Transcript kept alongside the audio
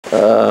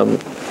Okay.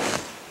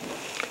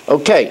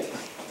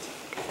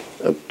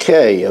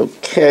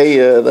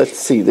 Let's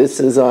see. This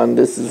is on.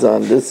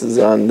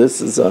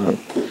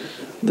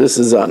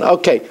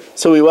 Okay.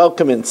 So we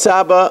welcome in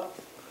Saba,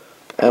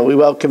 and we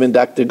welcome in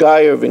Dr.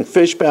 Guy, Irving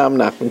Fishbaum,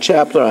 Nachman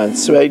Chapler, An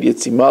Swade,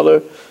 Yitzi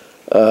Muller,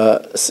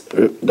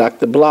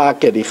 Dr.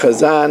 Block, Eddie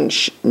Chazan,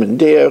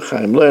 Mendir,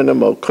 Chaim Lerner,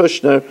 Mo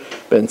Kushner,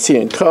 Ben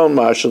Zion Cohn,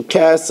 Marshall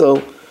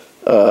Castle.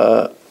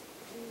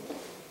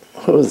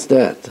 Who is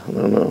that? I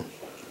don't know.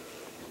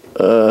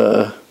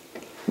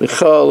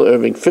 Michal,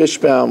 Irving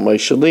Fishbaum,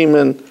 Moshe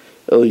Lehman,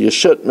 Ilya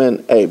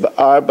Shutman, Abe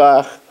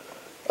Arbach,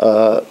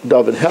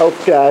 David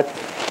Helfgat.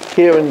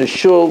 Here in the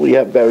shul, we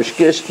have Barish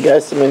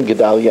Gesseman,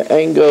 Gedalia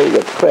Engel,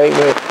 Reb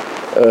Kramer,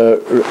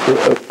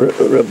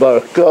 Reb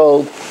Baruch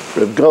Gold,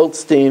 Reb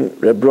Goldstein,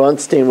 Reb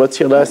Bronstein. What's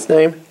your last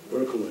name?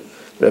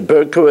 Berkowitz. Reb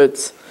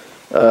Berkowitz.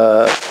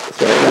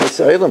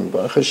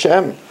 Baruch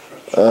Hashem.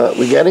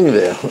 We're getting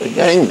there.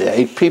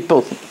 8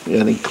 people,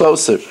 getting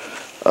closer.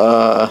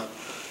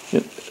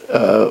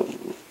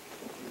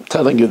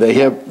 Telling you, they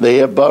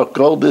hear Baruch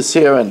Gold this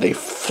year and they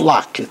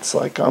flock. It's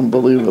like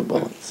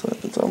unbelievable.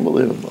 It's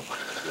unbelievable.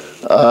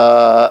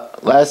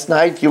 Last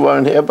night you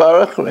weren't here,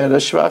 Baruch. We had a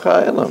Shvach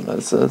Ha'elam.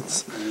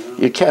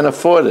 You can't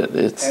afford it.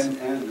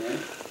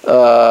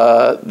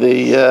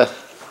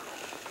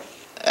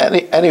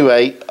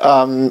 Anyway,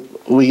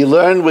 we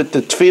learned with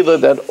the tefillah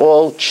that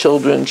all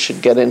children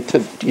should get into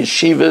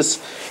yeshivas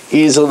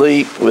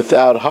easily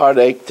without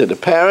heartache to the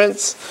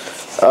parents.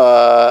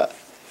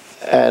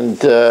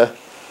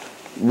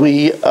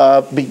 We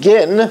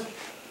begin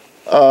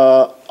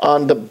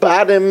on the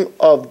bottom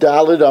of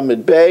Daled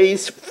Amid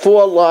Beis,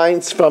 4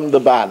 lines from the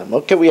bottom.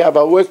 Okay, we have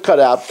our work cut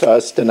out to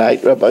us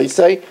tonight, Rabbi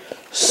say.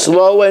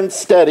 Slow and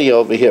steady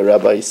over here,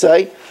 Rabbi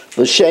say.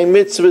 L'shem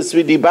mitzvahs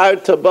v'dibar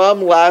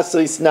tabam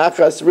l'asais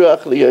nachas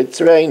ruach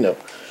liyotzreinu.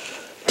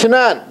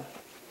 Tanan,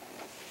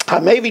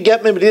 maybe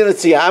get me b'din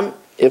siyam,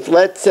 if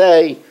let's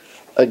say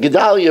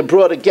Gedalia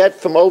brought a get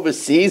from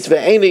overseas,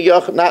 ve'ena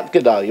yoch, not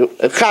Gedalia,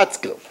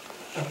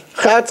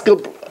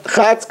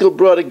 Chatzkel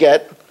brought a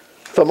get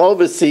from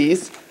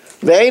overseas,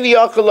 and he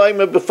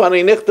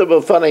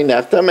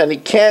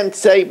can't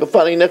say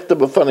b'fanei nechta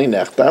b'fanei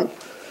nechtam.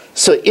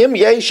 So im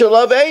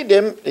yeshalav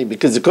edim,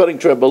 because according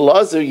to Rebbe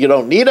Lazar, you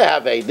don't need to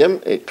have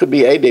edim. It could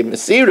be edim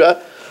mesira,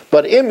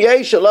 but im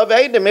yeshalav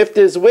edim, if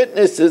there's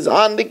witnesses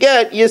on the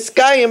get,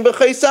 yiskayim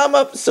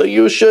b'chaysamav. So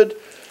you should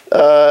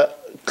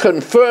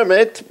confirm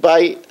it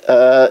by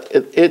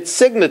its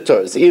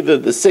signatories. Either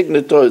the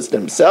signatories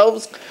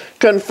themselves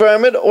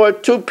confirm it, or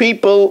 2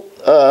 people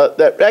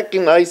that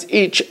recognize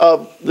each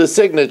of the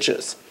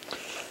signatures.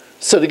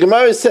 So the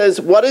Gemara says,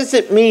 what does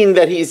it mean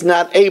that he's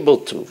not able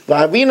to?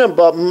 What does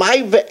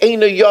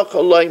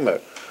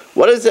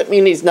it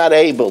mean he's not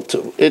able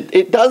to?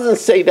 It doesn't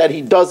say that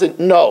he doesn't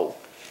know.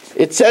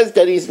 It says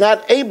that he's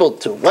not able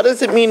to. What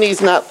does it mean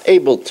he's not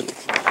able to?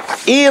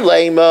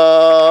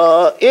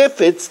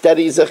 If it's that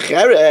he's a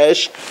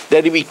cheresh,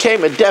 that he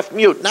became a deaf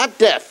mute, not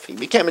deaf, he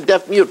became a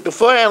deaf mute.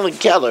 Before Alan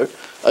Keller,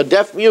 a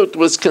deaf mute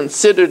was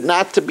considered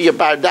not to be a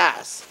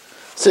bardas.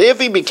 So if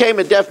he became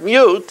a deaf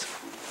mute,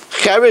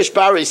 cheresh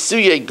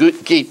barisuye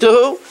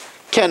gituhu,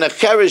 can a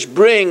cheresh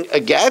bring a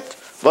get?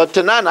 But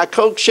tanan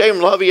akok shem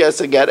lavi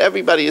as a get.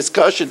 Everybody is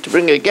kosher to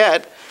bring a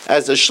get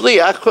as a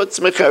shliach chutz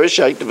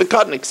mecheresh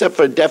haytevikadan, except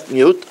for a deaf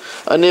mute,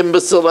 an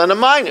imbecile, and a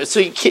minor. So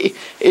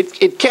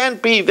it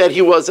can't be that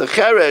he was a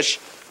cheresh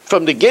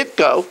from the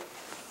get-go.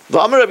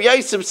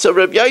 So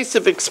Reb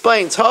Yosef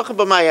explains,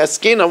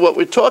 what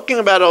we're talking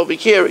about over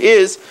here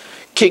is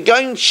he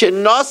delivered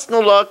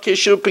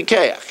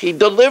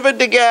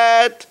the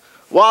get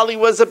while he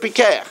was a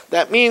pikeach.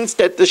 That means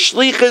that the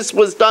shlichus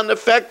was done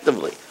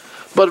effectively.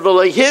 But he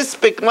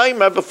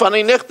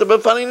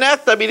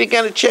didn't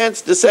get a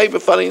chance to say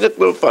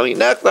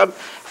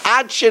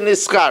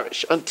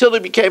until he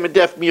became a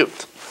deaf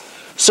mute.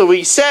 So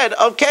he said,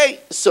 okay,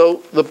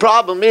 so the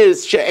problem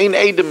is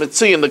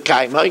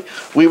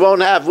we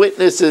won't have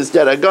witnesses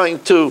that are going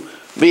to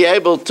be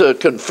able to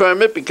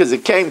confirm it because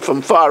it came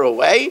from far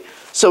away.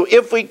 So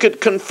if we could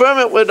confirm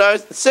it with our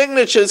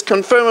signatures,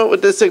 confirm it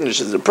with the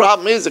signatures. The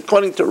problem is,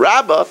 according to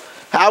Rabbah,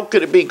 how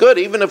could it be good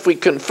even if we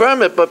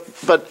confirm it, but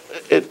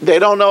they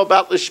don't know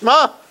about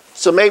Lishma,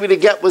 so maybe the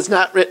get was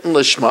not written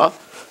Lishma.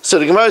 So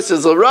the Gemara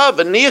says,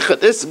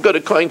 this is good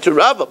according to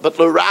Rabbah, but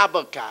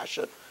L'Rabbah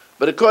kasha.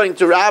 But according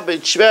to Rabbah,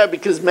 it's shver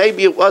because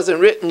maybe it wasn't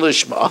written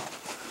Lishma.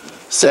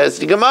 Says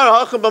the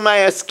Gemara,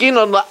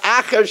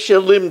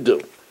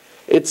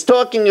 it's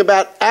talking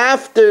about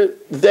after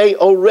they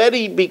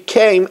already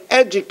became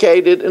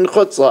educated in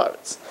Chutz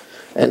La'aretz.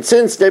 And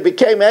since they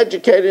became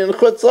educated in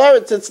Chutz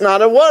La'aretz, it's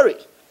not a worry.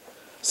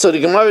 So the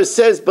Gemara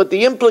says, but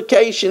the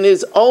implication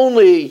is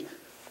only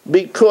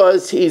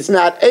because he's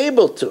not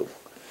able to.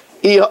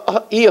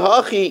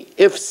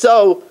 If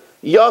so,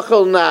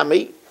 Yachol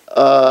Nami,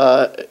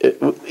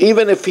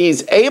 even if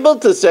he's able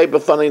to say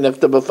B'fanei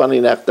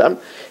Nechtam,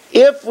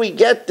 if we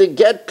get the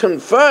get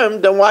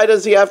confirmed, then why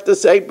does he have to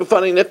say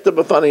B'fanei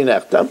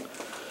Nechtam?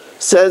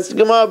 Says the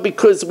Gemara,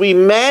 because we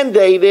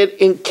mandate it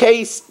in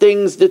case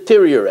things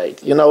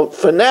deteriorate. You know,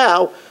 for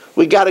now,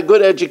 we got a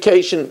good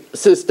education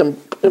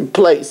system in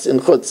place in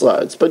Chutz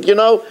La'aretz. But you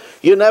know,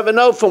 you never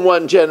know from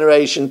one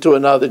generation to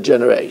another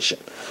generation.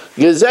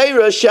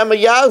 Gezeira Shema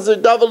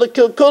Yazer Davar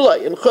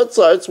L'Kilkula. In Chutz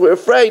La'aretz, we're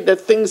afraid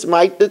that things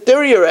might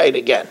deteriorate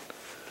again.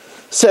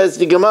 Says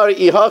the Gemara,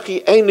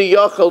 Ihachi Einu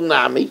Yochel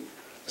Nami.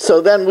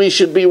 So then we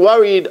should be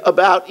worried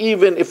about,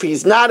 even if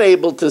he's not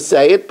able to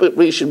say it, but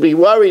we should be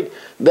worried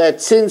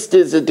that since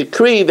there's a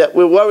decree that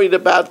we're worried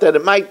about that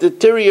it might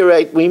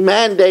deteriorate, we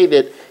mandate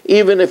it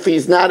even if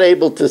he's not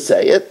able to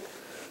say it.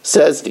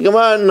 Says the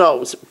Gemara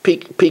knows,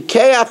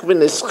 Pikeach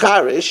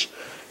v'nischarish,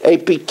 a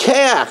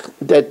pikeach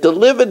that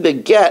delivered the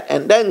get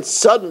and then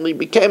suddenly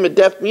became a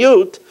deaf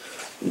mute,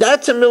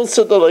 that's a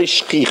milsa d'lo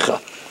shchicha.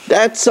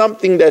 That's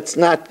something that's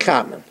not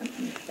common.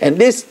 And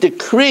this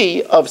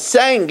decree of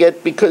saying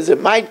it, because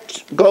it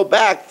might go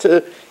back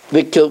to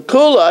the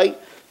kilkulai,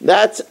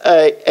 that's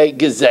a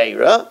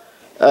gezerah,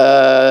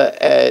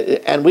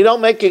 and we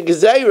don't make a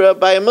gezerah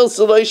by a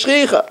milsa d'lo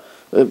shchicha.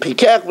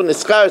 Pikach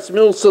v'nischaris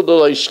milsa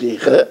d'lo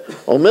shchicha,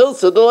 or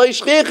milsa d'lo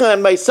shchicha,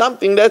 and by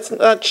something that's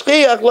not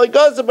shchiach, like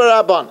gaza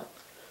b'rabbanan.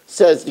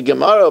 Says the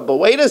Gemara, but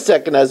wait a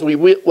second, as we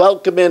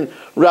welcome in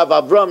Rav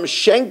Avram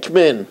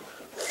Shenkman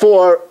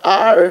for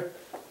our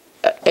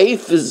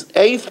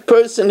eighth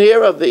person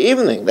here of the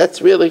evening.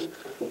 That's really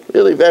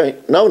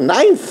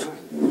ninth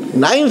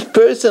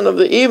person of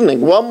the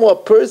evening. One more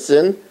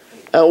person,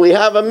 and we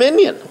have a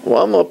minyan.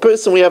 One more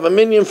person, we have a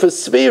minyan for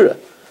Svira.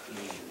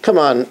 Come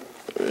on,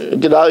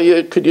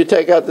 Gedalia, could you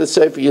take out the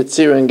Sefer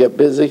Yetzirah and get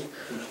busy?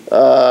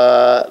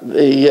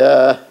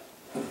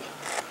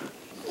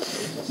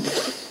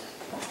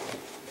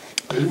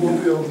 You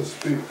won't be able to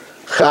speak.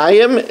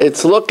 Chaim,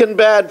 it's looking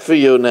bad for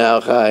you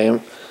now,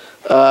 Chaim.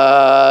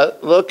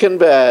 Looking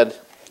bad.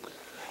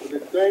 The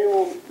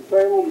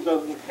Golem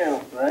doesn't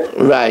count, right?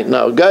 Right,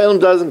 no, Golem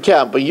doesn't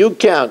count, but you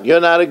count. You're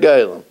not a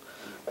Golem.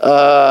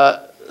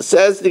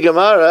 Says the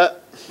Gemara,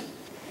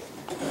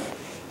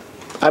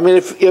 I mean,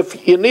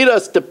 if you need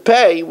us to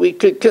pay, we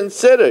could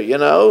consider,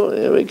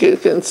 we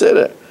could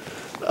consider.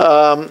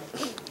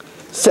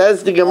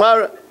 Says the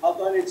Gemara, I'll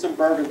donate some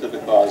bourbon to the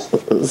cause.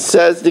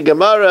 Says the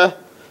Gemara,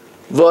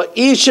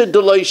 Va'isha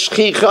d'lo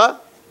shchicha,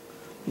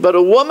 but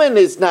a woman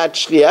is not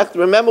shliach.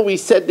 Remember, we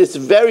said this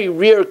very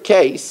rare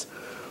case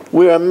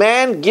where a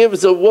man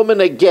gives a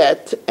woman a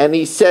get, and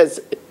he says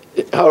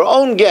her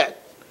own get,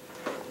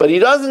 but he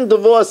doesn't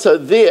divorce her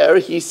there.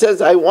 He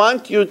says, I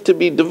want you to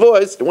be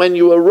divorced when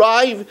you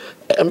arrive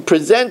and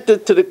present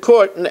it to the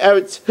court in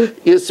Eretz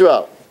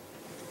Yisrael.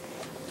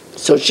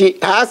 So she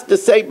has to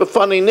say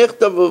b'fanei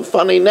nichtav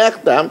b'fanei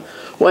nechtam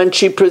when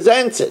she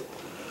presents it.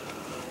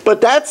 But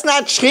that's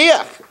not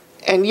shliach.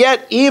 And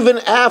yet, even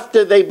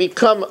after they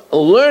become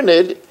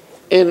learned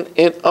in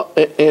Chutz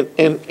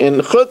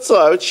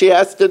La'aretz, she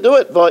has to do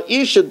it.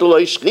 Va'isha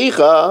d'lo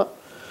shchicha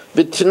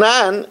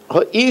v'tnan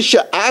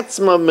ha'isha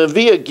atzma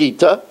mevia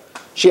gita.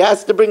 She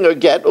has to bring her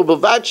get.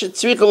 U'bavad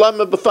shetzricha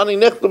lama b'fanei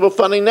nechtam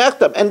b'fanei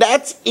nechtam. And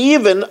that's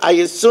even, I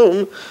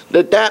assume,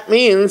 that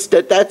means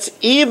that that's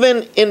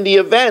even in the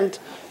event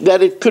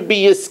that it could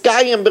be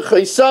yiskayim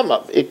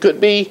b'chaysamav. It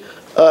could be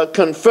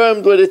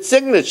confirmed with its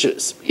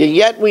signatures. And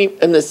yet we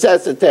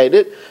necessitate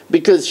it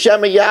because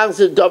Shema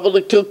Yachzer Davar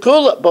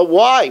L'Kilkula. But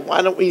why?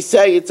 Why don't we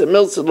say it's a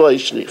milsa d'lo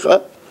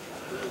shlicha?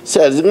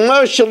 Says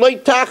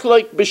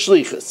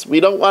we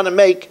don't want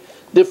to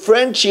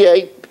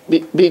differentiate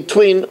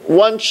between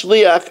one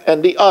shliach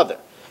and the other.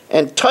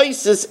 And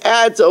Taisus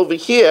adds over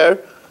here,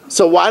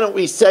 so why don't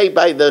we say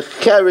by the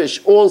cherish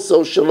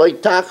also shaloi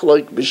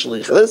tachloik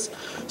b'shlichas?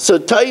 So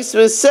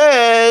Taisus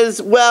says,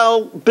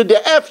 well,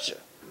 b'de'efsher.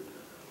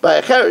 By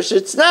a cherish,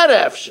 it's not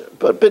afsher,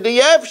 but the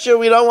afsher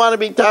we don't want to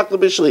be takla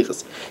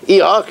b'shlichus.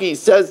 Iachi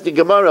says the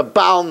Gemara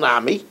Baal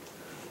Nami.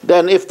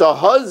 Then, if the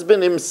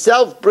husband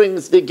himself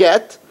brings the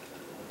get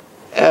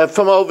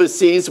from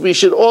overseas, we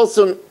should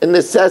also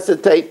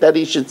necessitate that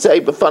he should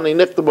say b'fanei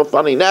nichtam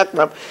b'fanei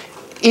nachnam,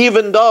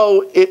 even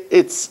though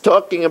it's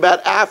talking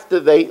about after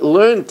they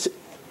learned.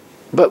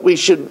 But we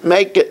should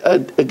make it a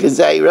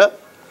gezerah.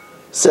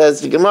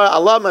 Says the Gemara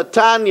Allah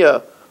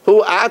Matanya.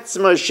 Who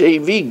atzma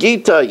shevi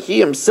gita, he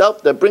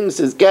himself that brings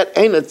his get,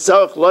 ain't it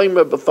tzarich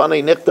loimer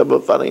b'fanei nichtav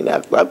b'fanei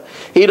nechtam.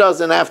 He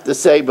doesn't have to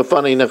say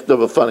b'fanei nichtav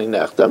b'fanei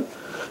nechtam.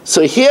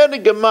 So here the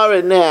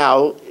Gemara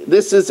now,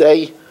 this is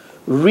a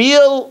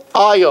real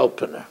eye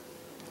opener.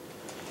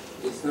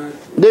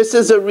 This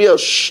is a real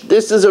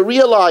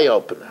eye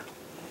opener.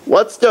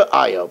 What's the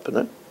eye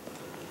opener?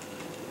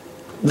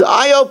 The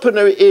eye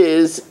opener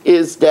is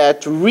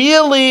that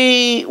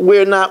really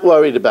we're not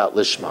worried about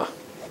lishma.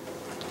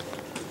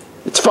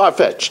 It's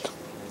far-fetched.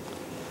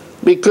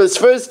 Because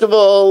first of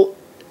all,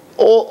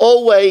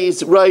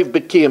 always Raiv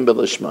B'kiyim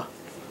B'lishma.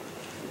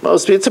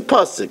 Most people, it's a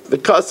pasuk. The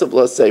kasav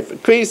la sefer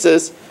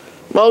krisis.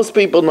 Most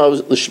people know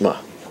lishma.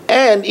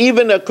 And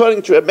even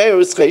according to Rabbi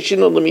Cheshin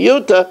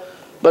L'miyuta,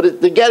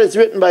 but the get is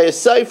written by a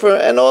sefer,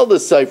 and all the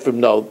sefer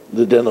know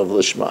the din of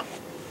lishma.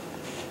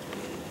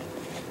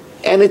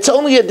 And it's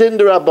only a din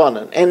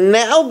d'Rabbanan. And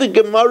now the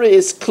Gemara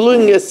is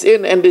cluing us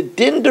in, and the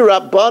din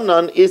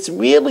d'Rabbanan is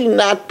really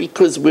not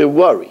because we're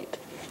worried.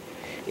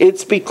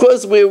 It's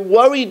because we're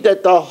worried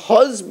that the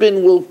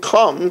husband will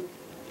come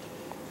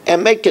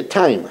and make a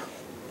time.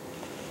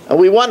 And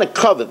we want to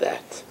cover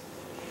that.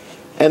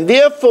 And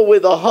therefore, where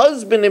the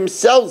husband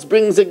himself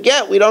brings a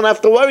get, we don't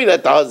have to worry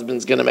that the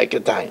husband's going to make a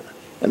time.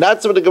 And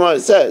that's what the Gemara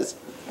says.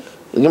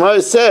 The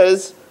Gemara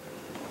says,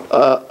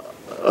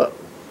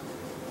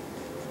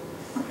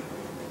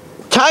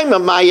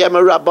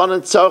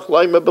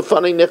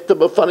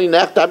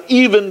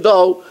 even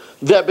though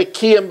they're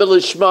Bekiyam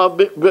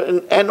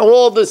B'Lishma and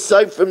all the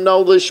Seifim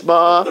know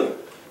Lishma,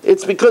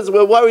 it's because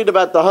we're worried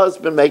about the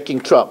husband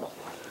making trouble.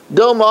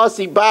 The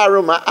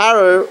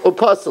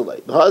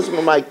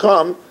husband might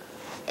come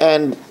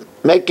and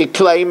make a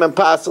claim and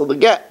passel the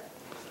get.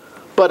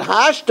 But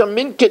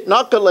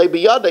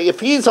if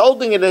he's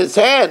holding it in his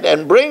hand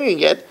and bringing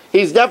it,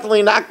 he's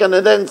definitely not going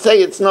to then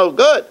say it's no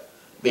good.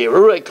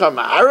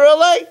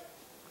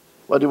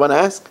 What do you want to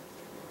ask?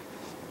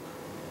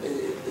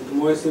 The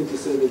more seem to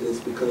say that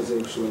it's because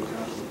of Shloim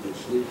Kachlik and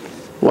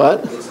Shlichus.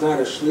 What? It's not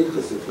a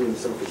Shlichus if he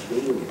himself is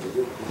bringing it.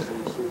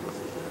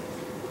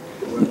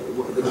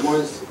 The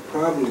Gemara's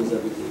problem is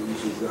that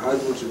the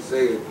husband should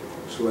say it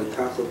Shloim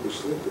Kachlik and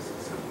Shlichus.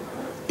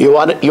 You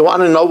want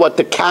to know what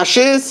the kasha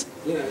is?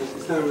 Yeah,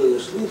 it's not really a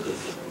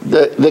Shlichus.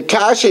 The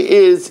kasha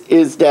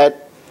is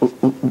that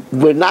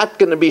we're not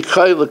going to be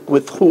chaylik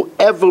with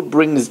whoever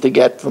brings the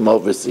get from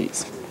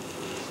overseas.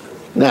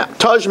 Now,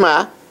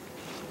 Tajma,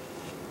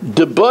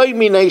 the boy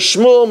minei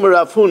Shmuel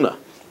merav Huna.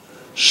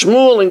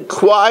 Shmuel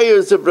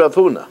inquires of Rav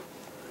Huna.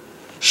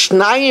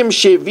 Shnayim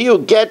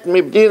sheviu get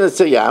mibdina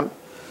sayam.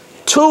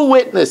 Two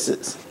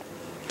witnesses,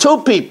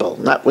 two people,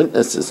 not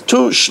witnesses,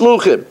 two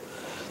shluchim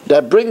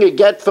that bring a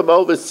get from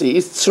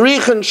overseas.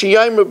 Tzrichen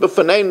sheyamer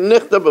b'faneinu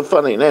nichta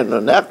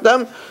b'faneinu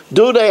nechtam.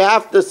 Do they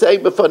have to say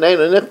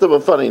b'faneinu nichta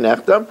b'faneinu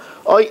nechtam,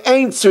 or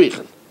ain't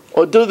tzrichen,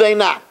 or do they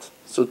not?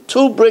 So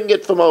two bring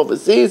it from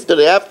overseas. Do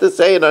they have to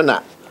say it or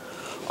not?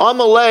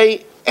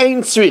 Amalei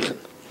ain't tzrichen.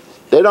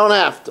 They don't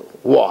have to.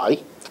 Why?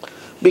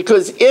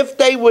 Because if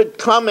they would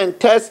come and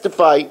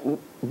testify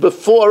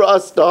before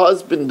us, the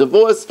husband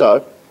divorced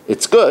her,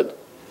 it's good.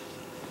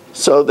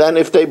 So then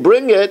if they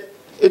bring it,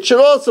 it should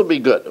also be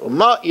good.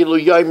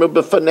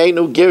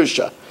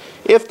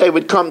 If they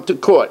would come to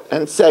court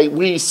and say,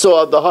 we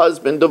saw the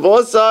husband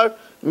divorce her,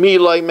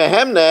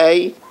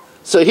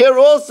 so here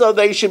also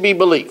they should be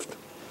believed.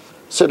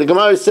 So the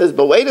Gemara says,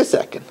 but wait a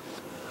second.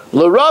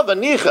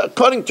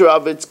 According to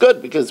Rav, it's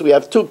good because we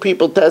have two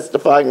people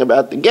testifying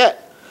about the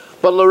get.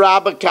 But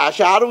l'Rabba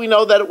Kasha, how do we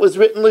know that it was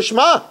written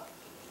l'shma?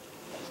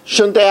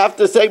 Shouldn't they have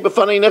to say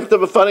b'fani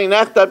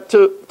nechta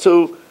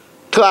to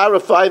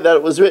clarify that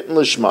it was written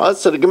l'shma?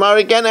 So the Gemara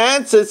again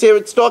answers here,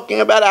 it's talking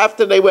about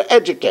after they were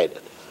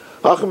educated.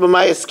 They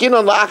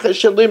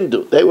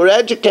were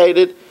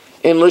educated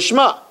in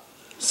l'shma.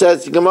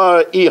 Says the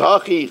Gemara,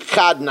 ihachi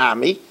chad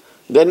nami,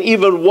 then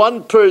even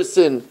one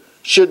person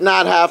should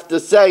not have to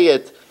say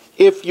it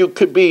if you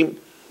could be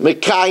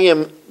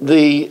mekayim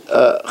the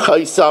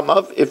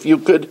chaysamav, if you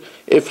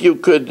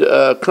could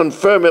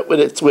confirm it with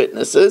its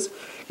witnesses.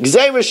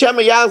 No,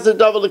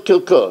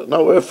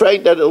 we're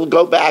afraid that it'll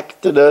go back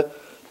to the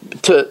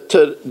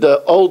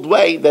old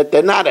way that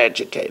they're not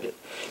educated.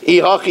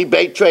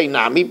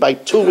 By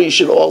two we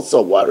should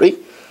also worry.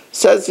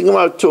 Says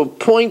to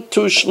appoint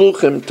two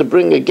shluchim to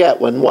bring a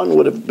get when one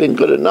would have been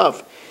good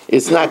enough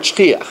is not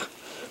shchiach.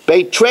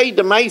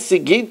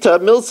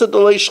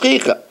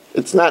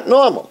 It's not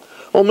normal.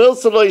 So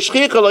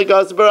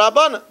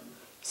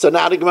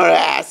now the Gemara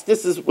asks,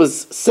 this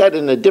was said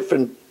in a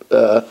different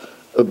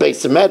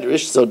base of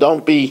medrash, so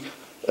don't be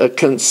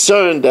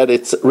concerned that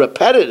it's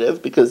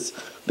repetitive, because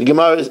the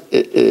Gemara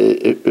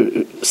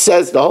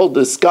says the whole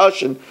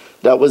discussion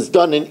that was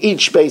done in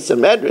each base of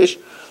medrash.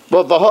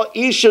 But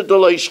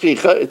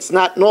it's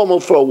not normal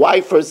for a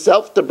wife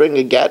herself to bring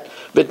a get.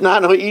 She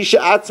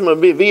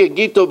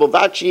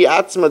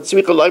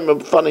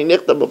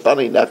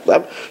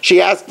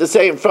has to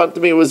say in front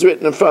of me, it was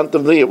written in front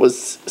of me, it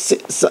was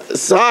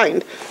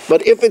signed.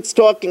 But if it's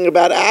talking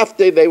about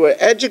after they were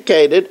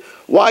educated,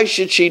 why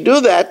should she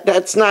do that?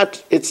 It's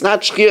not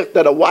shchir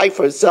that a wife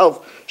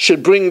herself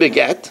should bring the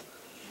get.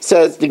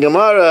 Says the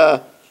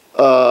Gemara,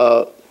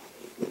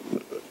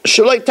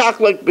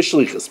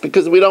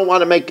 because we don't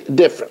want to make a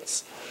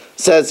difference.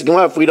 Says the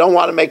Gemara, if we don't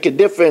want to make a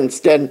difference,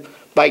 then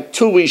by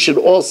two we should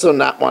also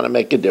not want to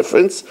make a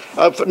difference.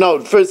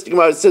 First the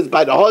Gemara says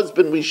by the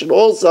husband we should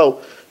also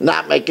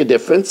not make a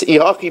difference.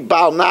 Ihachi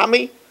bal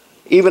nami,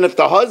 even if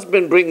the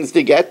husband brings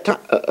the get,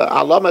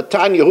 alama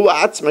tanya hu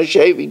atzma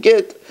shevi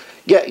get.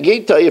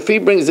 If he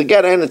brings a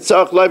get and it's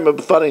so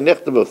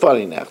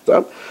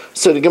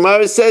the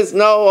Gemara says,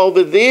 no,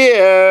 over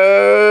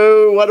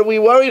there, what are we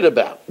worried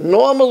about?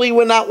 Normally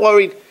we're not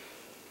worried.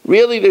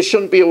 Really, there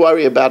shouldn't be a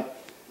worry about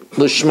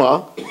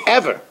lishma,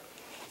 ever.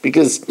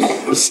 Because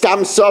stam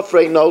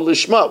sofrei no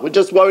lishma. We're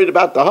just worried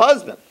about the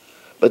husband.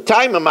 But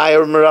time of my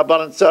the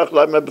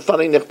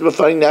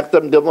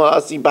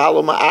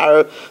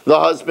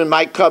husband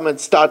might come and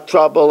start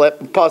trouble at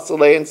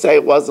Pasale and say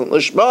it wasn't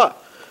Lishma.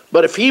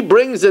 But if he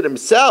brings it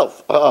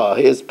himself,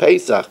 here's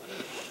Pesach.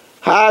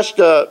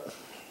 Hashta.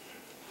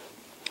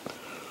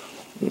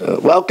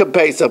 Welcome,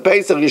 Pesach.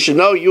 Pesach, you should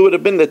know you would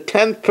have been the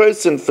 10th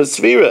person for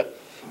Sfira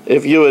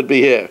if you would be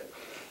here.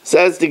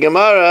 Says the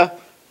Gemara,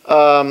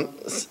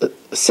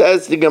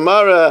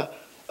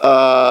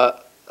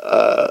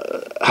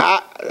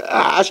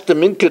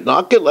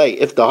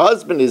 if the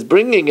husband is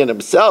bringing it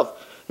himself,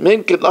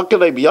 you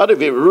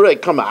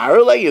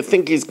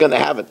think he's going to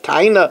have a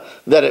taina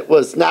that it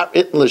was not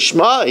written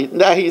Lishma?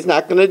 No, he's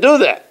not going to do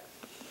that.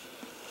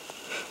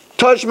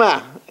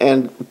 Tojma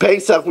and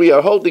Pesach, we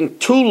are holding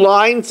 2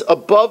 lines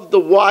above the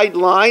wide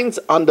lines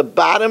on the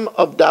bottom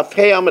of Daf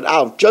Hayomi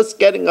Aleph, just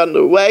getting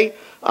underway.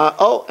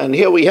 And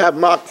here we have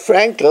Mark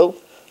Frankel,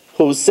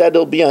 who said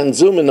he'll be on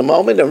Zoom in a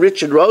moment, and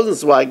Richard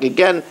Rosenzweig,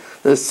 again,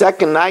 the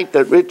second night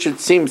that Richard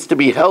seems to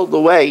be held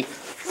away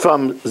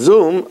from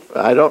Zoom.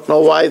 I don't know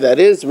why that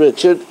is,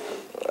 Richard.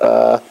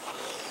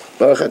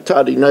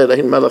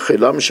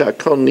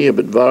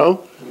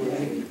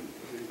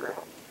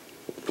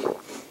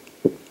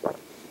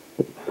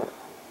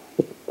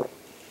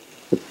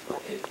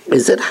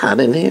 Is it hot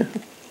in here?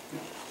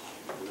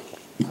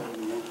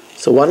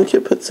 So why don't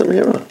you put some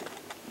here on?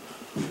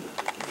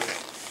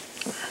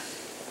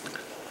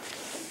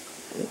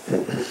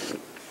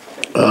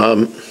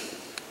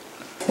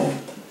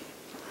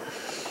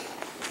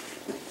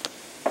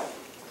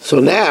 So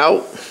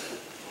now,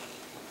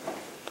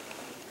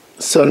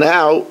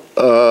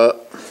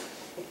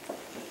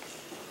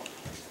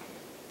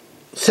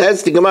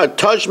 says the Gemara,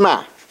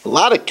 Tojma, a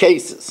lot of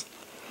cases.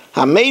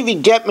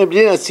 Hamevi get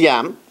mebdinas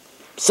yam.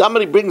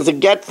 Somebody brings a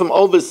get from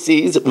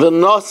overseas,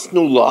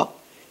 v'nosnula.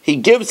 He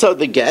gives her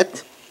the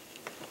get.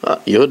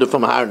 Yehuda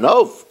from Har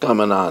Nov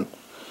coming on.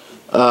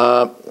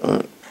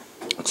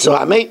 So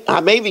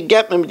Hamevi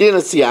get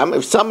mebdinas yam.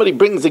 If somebody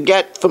brings a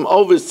get from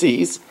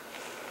overseas,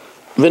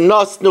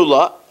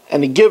 v'nosnula,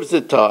 and he gives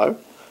it to her,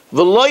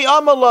 v'loy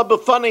amala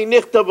b'fanei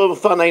nichta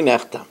b'fanei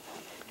nechta,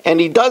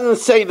 and he doesn't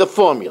say the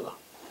formula.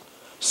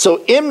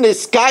 So im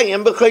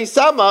niskayim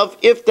b'chaysamav,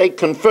 if they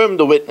confirm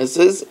the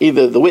witnesses,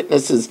 either the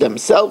witnesses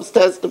themselves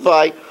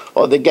testify,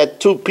 or they get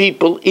 2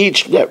 people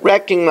each that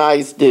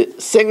recognize the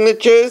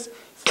signatures,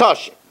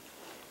 kosher.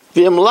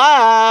 V'im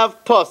lav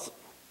posel,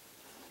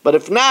 but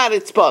if not,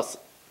 it's posel.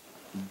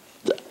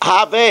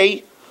 Have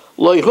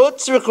loy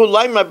hutzrichu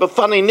laimar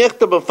b'fanei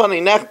nichta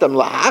b'fanei nechtam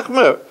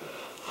lahachmer.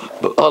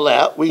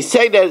 We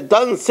say that it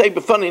doesn't say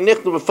b'fanei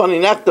nichtam b'fanei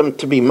nechtam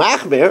to be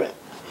machmer.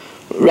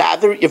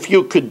 Rather, if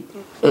you could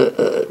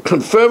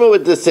confirm it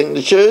with the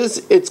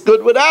signatures, it's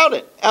good without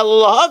it.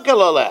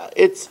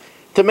 It's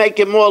to make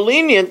it more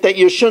lenient that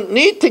you shouldn't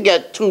need to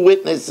get 2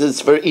 witnesses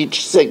for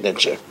each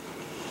signature.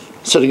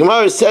 So the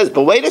Gemara says,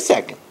 but wait a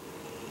second.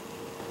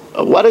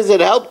 What does it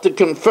help to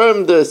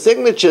confirm the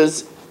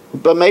signatures,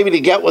 but maybe the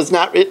get was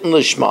not written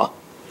Lishma?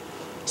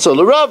 So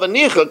l'Rav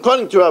Anicha,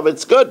 according to Rav,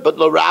 it's good, but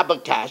l'Rabba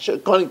Kasha,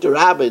 according to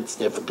Rabba, it's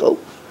difficult.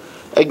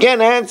 Again,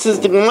 answers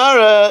the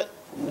Gemara,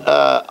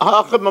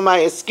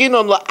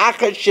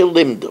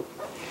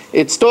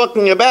 it's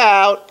talking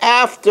about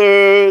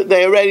after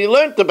they already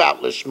learned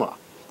about Lishma.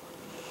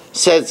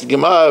 Says the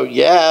Gemara,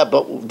 yeah,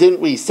 but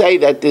didn't we say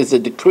that there's a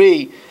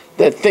decree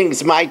that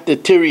things might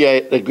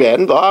deteriorate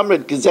again?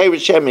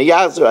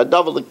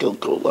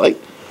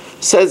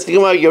 Says the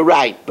Gemara, you're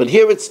right, but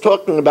here it's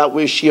talking about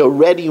where she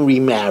already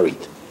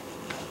remarried.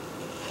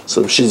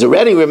 So if she's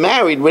already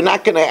remarried, we're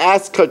not going to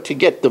ask her to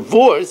get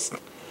divorced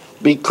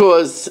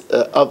because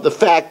of the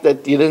fact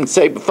that you didn't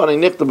say b'fanei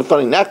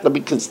nechta,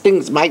 because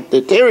things might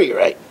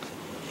deteriorate.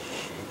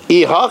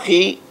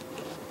 Ihachi,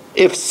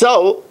 if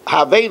so,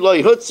 havei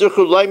loy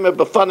hutzrichu loymer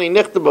b'fanei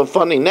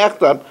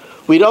nechta,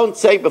 we don't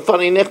say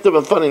b'fanei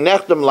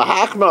nechtam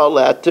lahachmer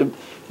aleh to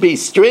be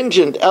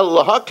stringent el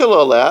lahakal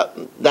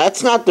aleh.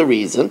 That's not the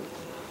reason.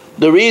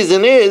 The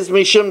reason is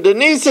mishum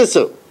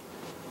denisasu.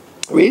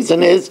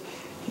 Reason is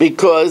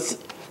because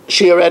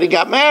she already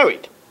got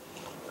married.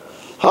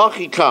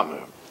 Hachi kamer.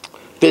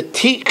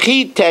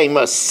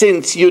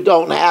 Since you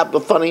don't have a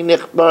funny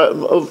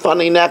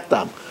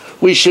nechtam,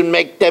 we should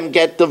make them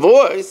get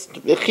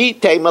divorced. We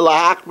should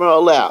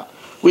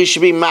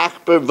be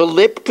machber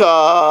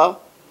v'lipka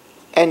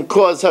and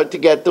cause her to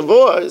get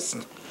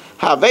divorced.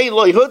 It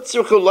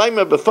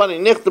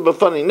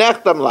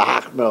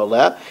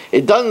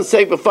doesn't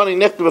say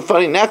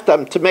b'fanei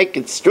nechtam to make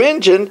it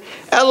stringent,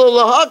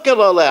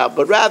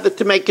 but rather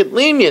to make it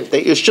lenient,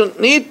 that you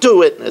shouldn't need 2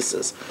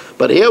 witnesses.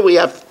 But here we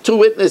have 2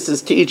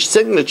 witnesses to each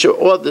signature,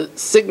 or the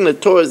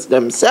signatories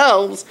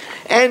themselves,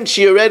 and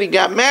she already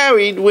got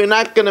married. We're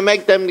not going to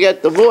make them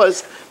get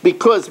divorced,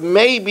 because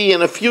maybe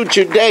in a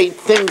future date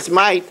things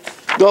might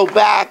go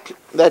back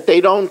that they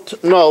don't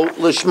know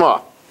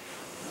Lishma.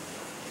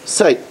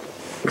 So,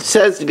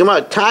 says the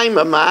Gemara, time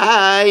am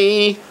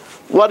I?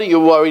 What are you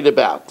worried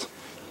about?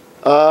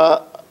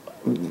 The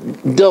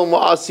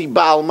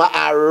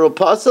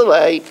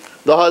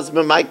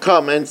husband might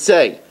come and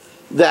say,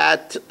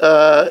 that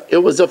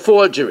it was a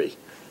forgery,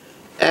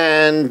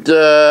 and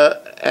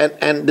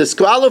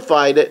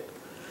disqualified it.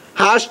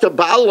 Hashta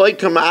baloi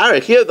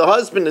kamara. Here, the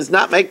husband is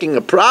not making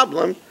a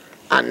problem.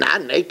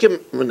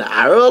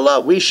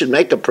 We should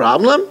make a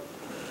problem.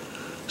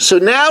 So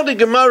now the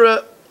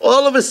Gemara,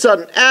 all of a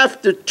sudden,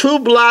 after two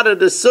blot of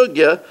the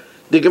sugya,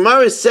 the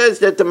Gemara says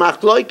that the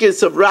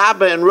machloikis of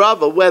Rabba and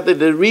Rava, whether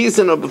the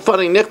reason of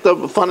b'fani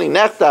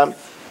nechtam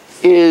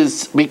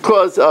is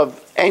because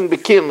of ein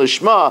bekin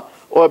lishma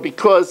or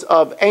because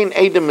of ein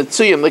edem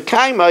mitzuyim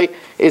l'kaimai,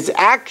 is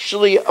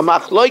actually a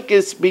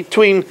machloikis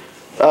between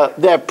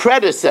their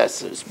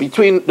predecessors,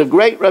 between the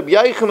great Rabbi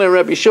Yochanan and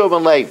Rabbi Shua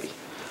ben Levi.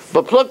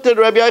 But plucked at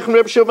Rabbi Yochanan and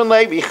Rabbi Shua ben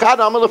Levi, chad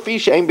amal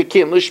afisha ein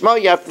bekin lishma.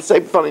 You have to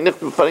say b'fani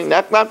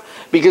nechtam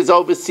because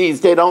overseas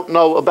they don't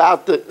know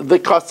about the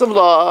cost of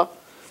law.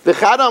 Since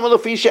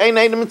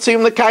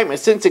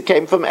it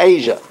came from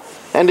Asia,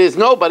 and there's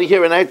nobody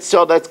here in Eretz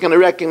Yisrael that's going to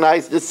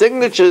recognize the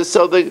signatures,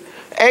 so the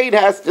aid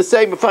has to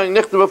say b'fani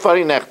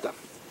nechtam.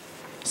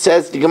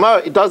 Says the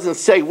Gemara, it doesn't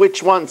say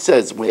which one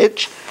says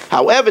which.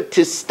 However,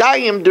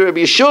 tistayim the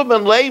Rabbi Shua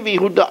ben Levi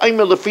who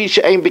da'imel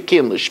lefisha ein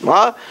bekin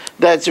lishma.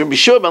 That's Rabbi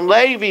Shua ben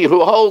Levi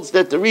who holds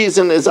that the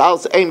reason is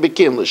also ein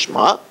bekin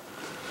lishma.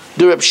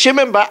 The Reb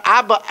Shimon bar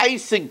Abba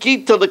Isa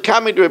Gita the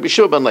Kami to Rabbi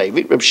Shua ben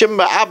Levi. Reb Shimon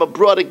bar Abba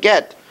brought a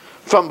get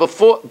from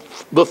before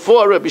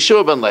Rabbi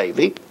Shua ben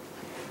Levi.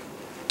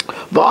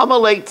 Do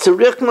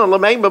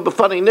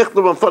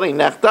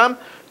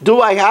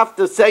I have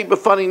to say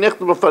b'fani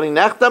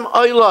nechtam?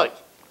 Oiloi.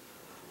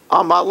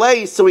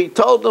 Amalei, so he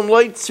told them,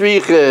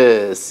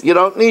 you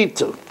don't need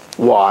to.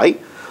 Why? It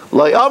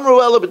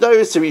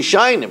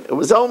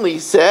was only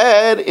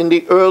said in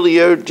the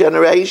earlier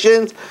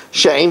generations,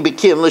 she'ein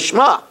bekin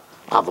lishma.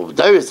 But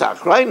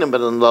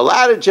in the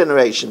latter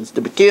generations,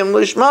 the bekin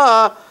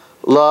lishma.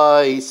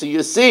 So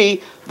you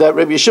see that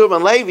Rabbi Yeshua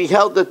ben Levi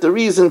held that the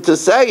reason to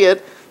say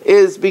it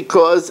is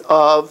because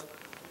of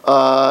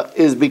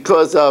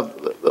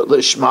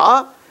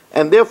lishma,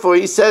 and therefore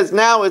he says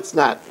now it's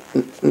not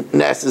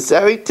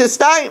necessary to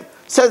stay.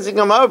 Says the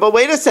Gemara, but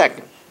wait a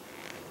second.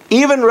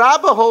 Even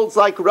Rabbah holds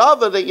like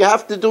Rava that you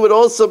have to do it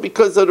also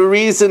because of the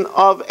reason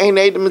of ein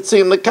edem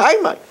mitzuyim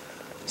l'kaimai.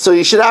 So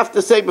you should have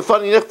to say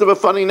b'fani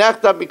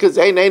nechta because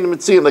ein edem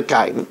mitzuyim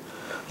l'kaimai.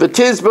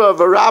 V'tizba of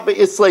a Rabbah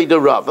islay de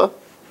Rava.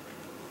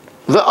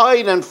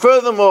 And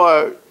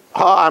furthermore,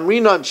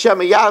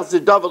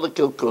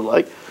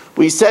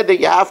 we said that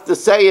you have to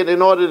say it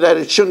in order that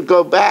it shouldn't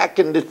go back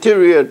and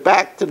deteriorate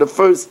back to the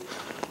first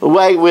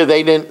way where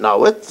they didn't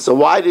know it. So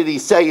why did he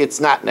say it's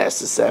not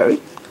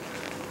necessary?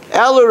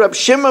 Reb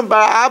Shimon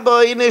bar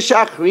Abba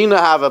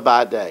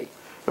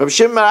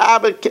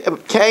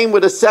came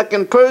with a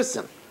second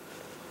person.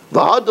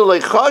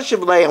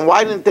 And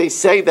why didn't they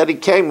say that he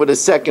came with a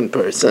second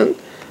person?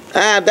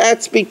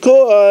 That's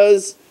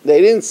because they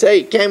didn't say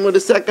he came with a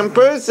second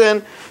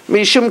person.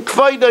 Mishum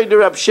kvoidoi de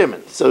Reb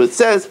Shimon. So it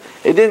says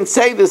it didn't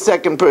say the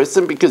second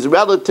person because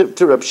relative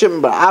to Reb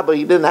Shimon bar Abba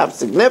he didn't have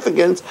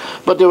significance,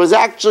 but there was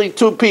actually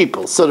two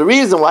people. So the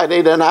reason why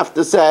they didn't have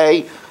to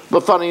say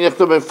b'fani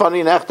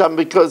nechtam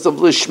because of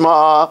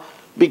lishma,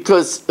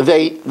 because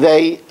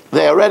they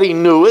already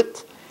knew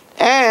it,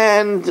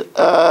 and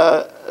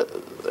al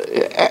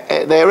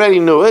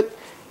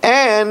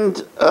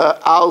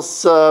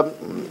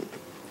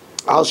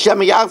shem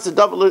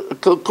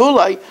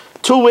kulai.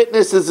 Two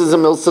witnesses is a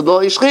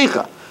milsadol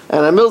ishchicha,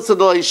 and a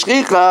milsadol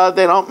ishchicha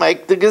they don't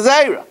make the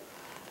gezerah.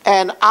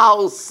 And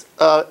als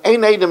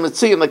ein edem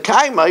mitzuyim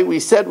l'kaimai, we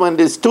said when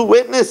there's two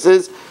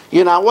witnesses,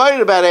 you're not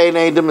worried about ein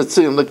edem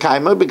mitzuyim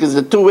l'kaimai because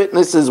the two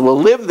witnesses will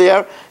live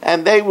there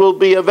and they will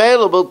be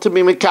available to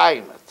be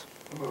mekayim it.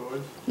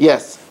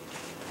 Yes.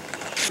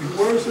 The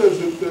Gemara says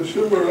that the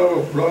Shimon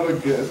Rabbah brought a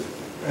get,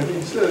 and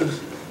he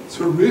says,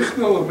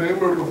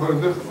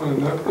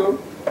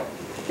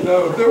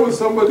 now, if there was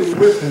somebody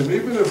with him,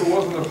 even if it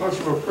wasn't a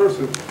chashuv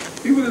person,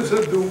 he would have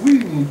said, do we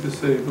need to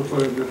say before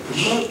I lift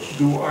him? Not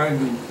do I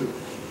need to.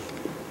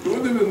 It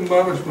wouldn't have been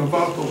mamash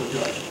mabatal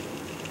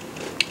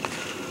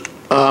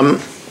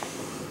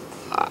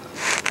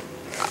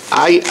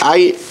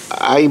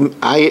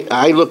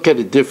I look at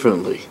it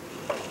differently.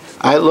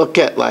 I look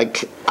at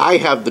like I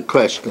have the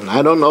question.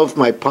 I don't know if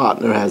my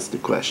partner has the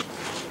question.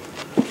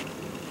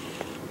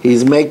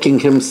 He's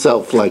making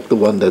himself like the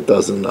one that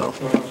doesn't know.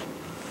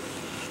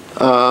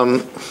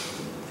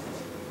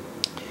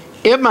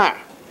 Imar.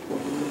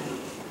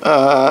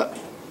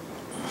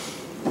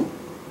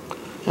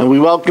 And we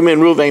welcome in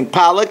Ruvain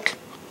Palak,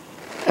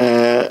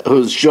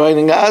 who's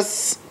joining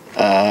us,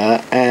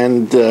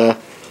 and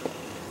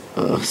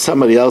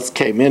somebody else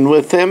came in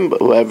with him, but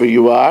whoever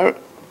you are,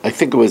 I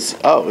think it was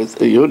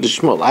Yehuda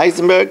Shmuel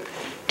Eisenberg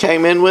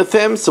came in with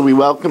him, so we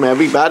welcome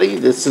everybody.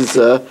 This is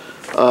a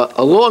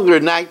longer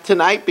night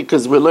tonight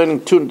because we're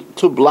learning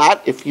two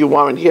blot. If you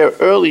weren't here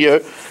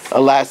earlier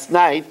last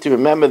night, to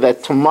remember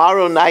that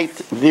tomorrow night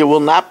there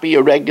will not be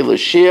a regular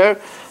shir.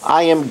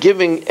 I am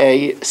giving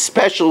a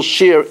special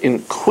shir in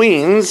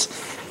Queens.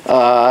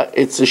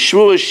 It's a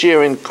Shvuah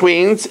shir in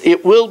Queens.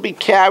 It will be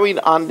carried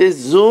on this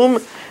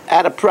Zoom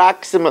at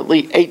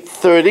approximately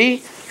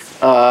 8:30.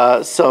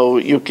 So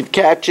you could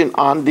catch it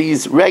on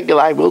these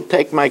regular. I will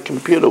take my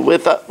computer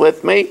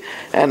with me,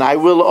 and I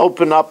will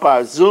open up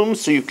our Zoom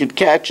so you could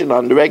catch it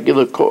on the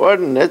regular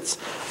coordinates.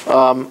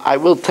 I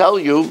will tell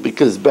you,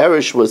 because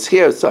Berish was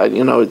here, so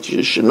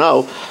you should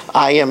know,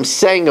 I am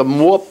saying a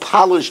more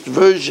polished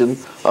version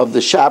of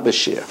the Shabbos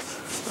shir.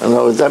 In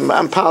other words,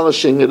 I'm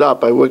polishing it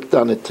up. I worked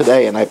on it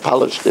today, and I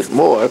polished it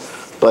more.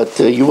 But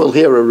you will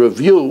hear a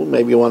review.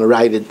 Maybe you want to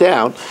write it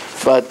down.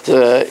 But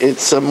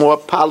it's a more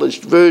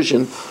polished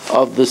version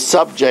of the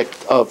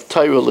subject of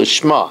Torah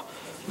Lishma,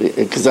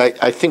 because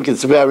I think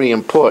it's very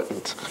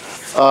important.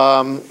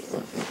 The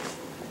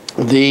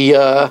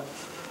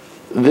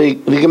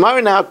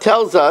Gemara now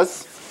tells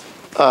us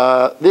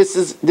this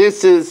is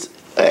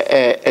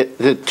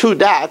the two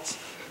dots.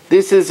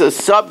 This is a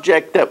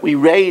subject that we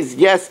raised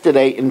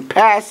yesterday in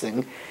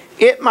passing.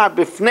 When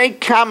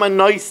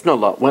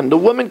the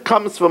woman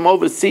comes from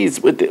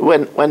overseas when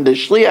the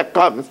shliach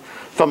comes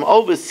from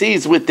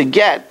overseas with the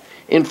get,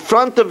 in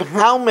front of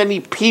how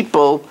many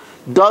people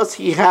does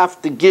he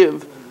have to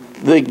give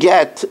the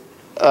get?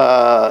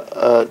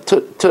 Does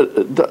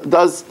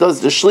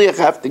the shliach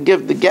have to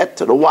give the get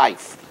to the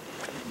wife?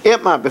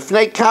 Itmar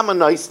b'fnei kama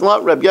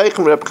noisla Reb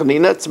Yochanan Reb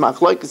Chanina. It's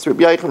machlokes Reb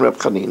Yochanan Reb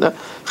Chanina.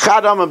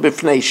 Chad Amar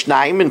b'fnei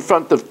shnayim, in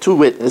front of two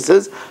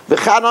witnesses.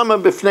 V'chad Amar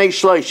b'fnei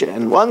shloisha,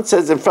 and one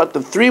says in front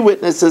of three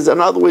witnesses. In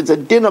other words, a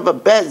din of a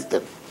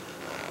bezdin.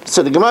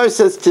 So the Gemara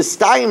says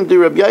Tistayim di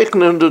Reb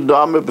Yochanan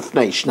Amar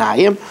b'fnei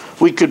shnayim.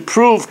 We could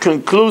prove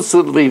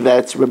conclusively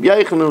that Reb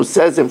Yochanan who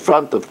says in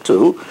front of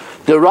two.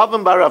 The Rav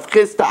bar Rav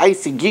Chisda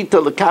Aisi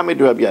Gita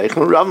l'kamid Reb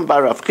Yochanan. Rav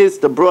bar Rav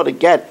Chisda brought a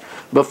get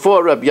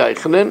before Rabbi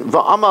Yochanan,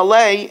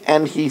 v'amalei,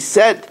 and he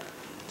said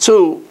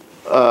to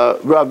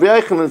Rabbi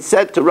Yochanan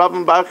said to Rav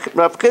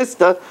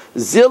Chisda,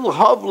 Zil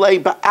hovlei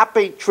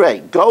ba'apei trei,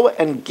 go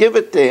and give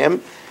it to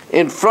him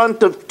in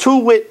front of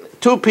two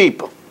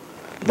people.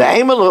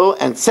 V'emelu,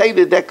 and say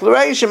the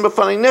declaration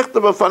b'fanei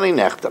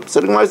nechtam. So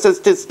the Gemara says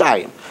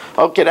Tistayim.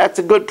 Okay, that's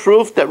a good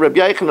proof that Rabbi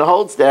Yochanan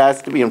holds that it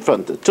has to be in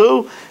front of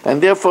two,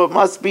 and therefore it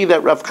must be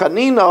that Rav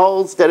Chanina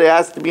holds that it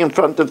has to be in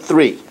front of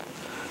three.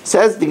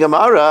 Says the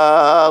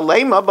Gemara,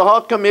 Lema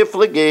b'hakam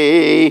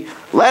iflagi.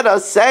 Let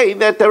us say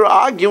that they're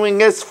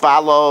arguing as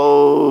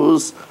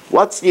follows.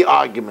 What's the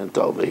argument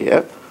over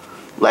here?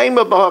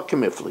 Lema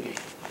b'hakam iflagi.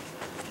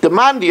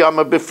 Demand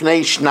yama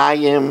b'fnei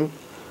shnayim.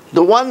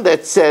 The one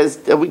that says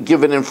that we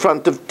give it in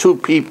front of two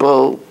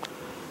people.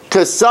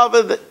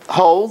 Kasava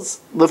holds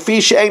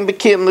l'fi she'ein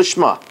b'kiyin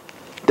l'shma,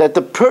 that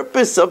the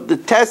purpose of the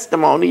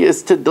testimony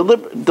is to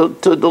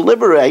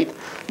deliberate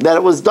that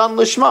it was done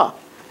l'shma.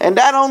 And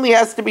that only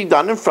has to be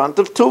done in front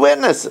of two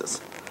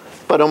witnesses.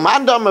 But the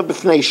one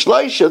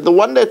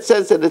that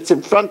says that it's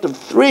in front of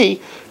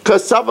three,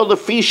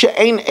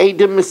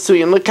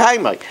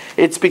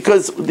 it's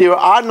because there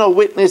are no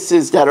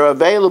witnesses that are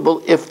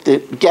available if the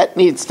get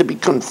needs to be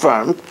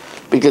confirmed,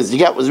 because the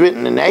get was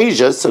written in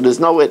Asia, so there's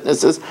no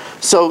witnesses.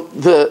 So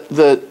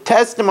the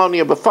testimony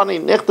of a funny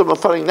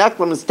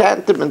nechtam is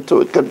tantamount to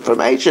a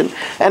confirmation,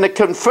 and a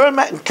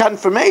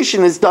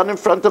confirmation is done in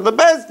front of a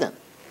bezdin.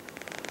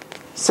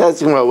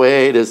 Says, well,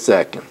 wait a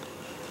second.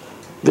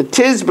 Earlier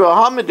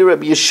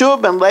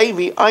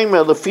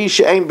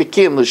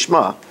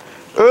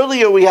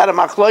we had a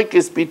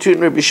machlokes between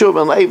Rabbi Yeshua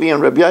ben Levi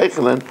and Rabbi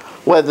Yochanan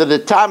whether the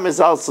tam is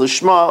als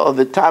l'shma or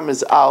the tam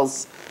is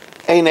als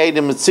ein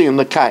edem mitzuyim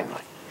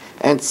l'kaimai.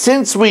 And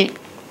since we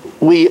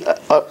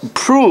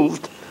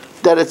proved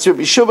that it's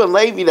Rabbi Yeshua ben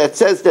Levi that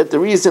says that the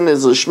reason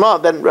is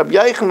l'shma, then Rabbi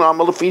Yochanan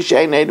amal l'fisha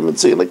ein edem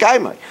mitzuyim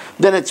l'kaimai.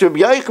 Then it's Rabbi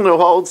Yochanan who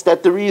holds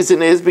that the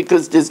reason is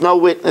because there's no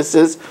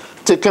witnesses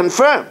to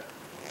confirm.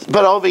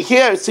 But over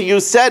here, so you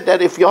said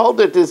that if you hold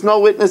it, there's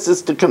no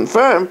witnesses to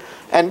confirm,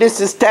 and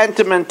this is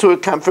tantamount to a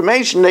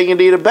confirmation, then you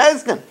need a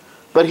bezdin.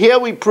 But here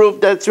we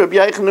proved that it's Rabbi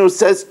Yochanan who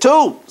says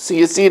two. So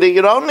you see that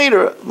you don't need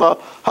a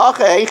how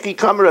could Rabbi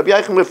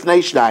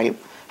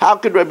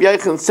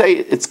Yochanan say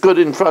it's good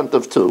in front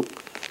of two?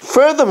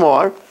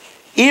 Furthermore,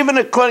 even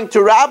according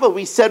to Rabbah,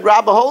 we said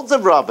Rabbah holds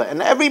of Rabbah,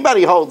 and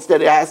everybody holds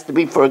that it has to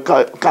be for a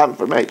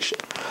confirmation.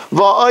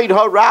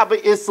 Rabbah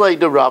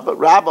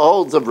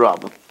holds of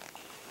Rabbah.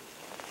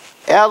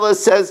 Ella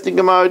says the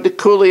Gemara, the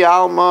Kuli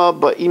Alma,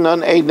 but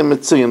Inan Edem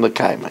Mitzuyin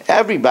L'Kaima.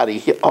 Everybody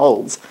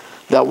holds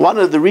that one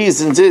of the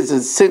reasons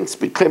is since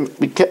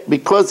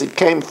because it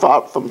came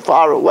from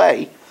far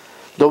away,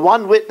 the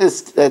one witness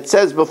that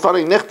says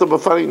B'fani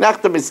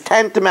Nechtam is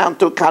tantamount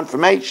to a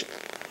confirmation.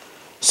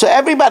 So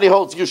everybody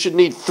holds you should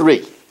need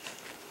three.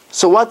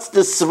 So what's the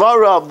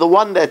svara of the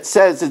one that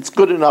says it's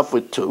good enough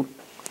with two?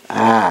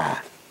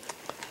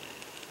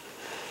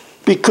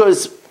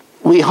 Because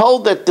we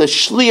hold that the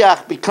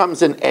shliach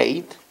becomes an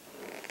aid,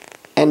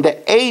 and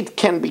the aid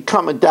can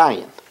become a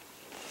dayan.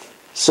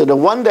 So the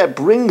one that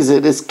brings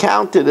it is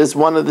counted as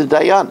one of the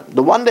dayanim.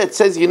 The one that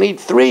says you need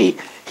three,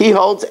 he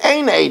holds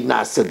ein aid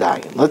nasa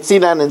dayan. Let's see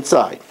that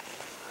inside.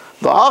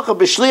 V'acha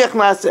b'shliach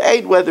nasa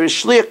aid, whether a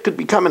shliach could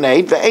become an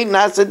aid, v'aid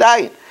nasa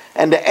dayan,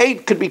 and the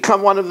aid could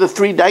become one of the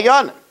three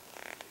dayanim.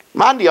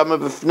 Mandi Yama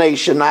B'fnei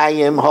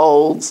Shanayim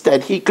holds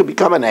that he could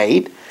become an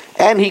aid,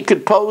 and he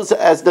could pose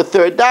as the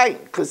third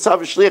dayan, because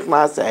Sav Shlich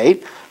Nasa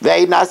Eid,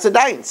 Ve'eid Nasa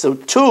Dayan. So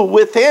 2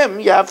 with him,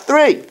 you have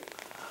 3.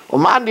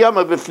 Mandi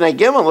Yama B'fnei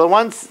Gimel, the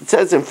one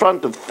says in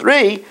front of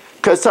 3,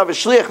 because Sav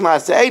Shlich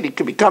Nasa Eid, he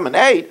could become an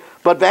aid,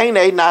 but Ve'eid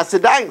Eid Nasa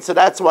Dayan, so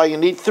that's why you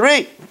need 3.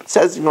 It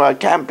says, it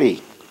can't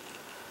be.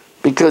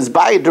 Because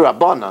by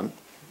D'Rabbanan,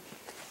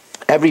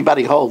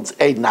 everybody holds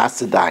Eid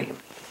Nasa Dayan.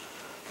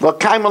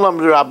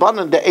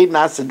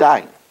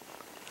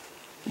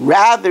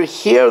 Rather,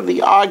 here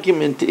the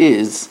argument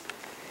is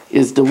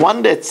the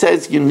one that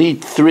says you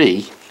need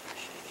 3.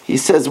 He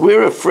says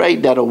we're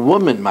afraid that a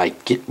woman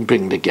might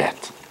bring the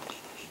get,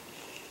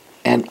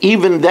 and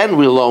even then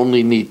we'll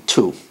only need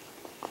 2.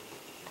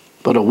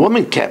 But a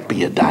woman can't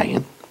be a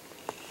dayan.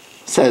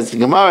 Says the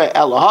Gemara,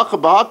 Elahacha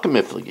b'haka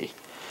miflagi.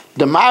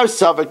 The Mar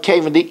Sava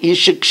came in the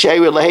Isha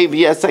Ksheira Lehevi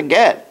Yes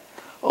Aget.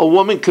 A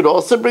woman could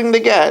also bring the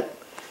get.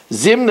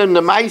 Zimnim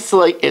the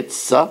Maisle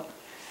Itza,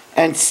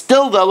 and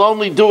still they'll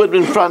only do it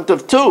in front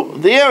of 2.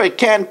 There it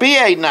can't be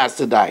a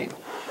Nasadayin.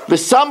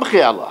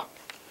 V'samchiela.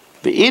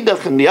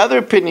 V'idach, in the other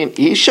opinion,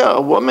 Isha,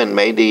 a woman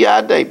made a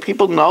yadeh.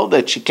 People know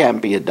that she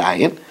can't be a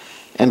dayan,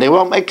 and they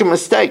won't make a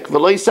mistake.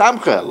 V'loi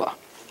samchiela.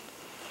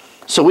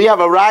 So we have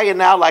a raya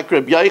now like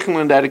Reb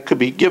Yochanan that it could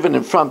be given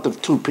in front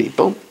of 2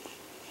 people.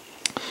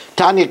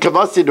 Tanya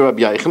Kavasi to Reb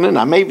Yochanan,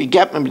 I maybe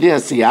get Medina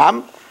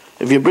Siyam.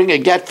 If you bring a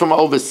get from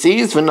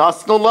overseas, and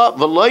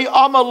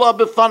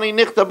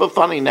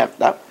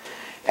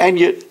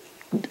you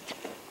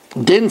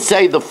didn't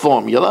say the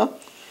formula,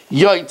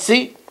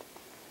 Yoitzi,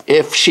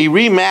 if she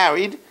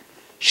remarried,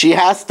 she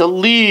has to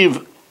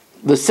leave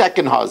the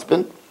second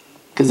husband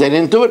because they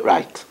didn't do it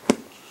right.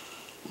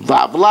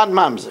 Vavlad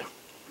mamzer.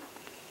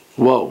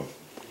 Whoa.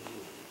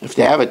 If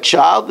they have a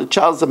child, the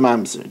child's a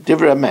mamzer.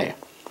 Divrei meir.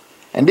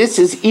 And this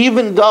is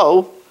even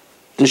though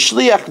the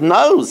shliach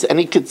knows, and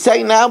he could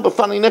say now,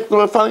 b'fani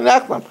nichlam, b'fani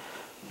nachlam.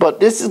 But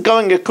this is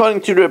going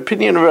according to the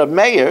opinion of Reb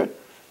Meir,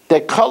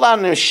 that kol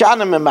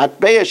ha'nishanim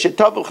ematbeya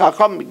shetovu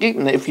chacham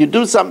gittin. If you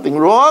do something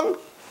wrong,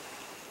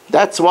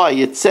 that's why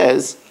it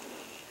says,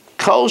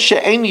 kol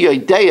she'en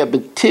yodeya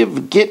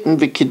b'tiv gittin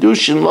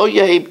v'kiddushin lo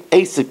yehi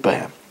esik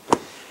b'hem.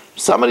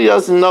 Somebody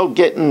doesn't know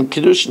gittin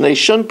kiddushin, they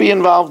shouldn't be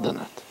involved in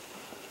it.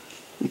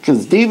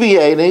 Because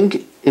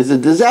deviating is a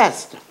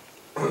disaster.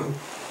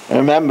 I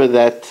remember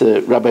that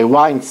Rabbi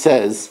Wein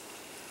says,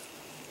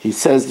 he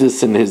says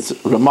this in his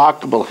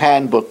remarkable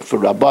handbook for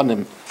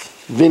Rabbanim,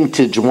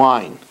 Vintage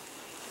Wine.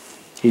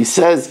 He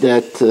says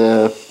that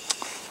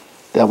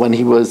that when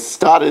he was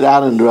started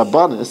out in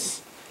Rabbanis,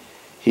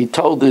 he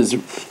told his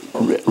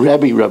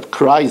Rebbe, Reb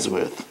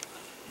Kreisworth,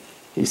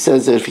 he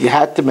says that if he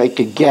had to make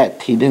a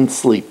get, he didn't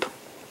sleep.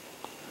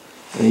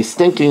 And he's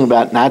thinking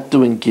about not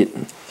doing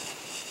gittin.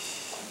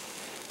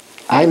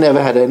 I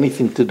never had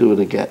anything to do with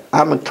a get.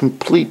 I'm a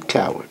complete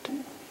coward.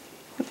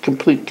 A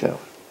complete coward.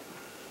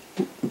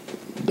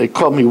 They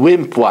call me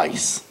wimp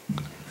Weiss.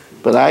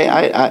 But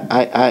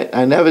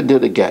I never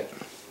did a get.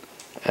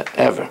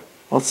 Ever.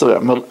 Also,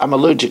 I'm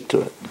allergic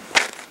to it.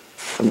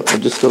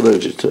 I'm just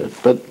allergic to it.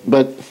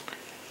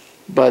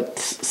 But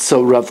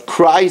so Rav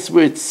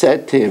Kreisworth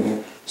said to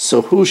him,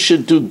 so who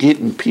should do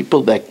gittin?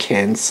 People that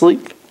can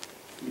sleep?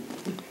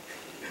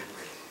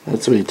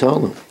 That's what he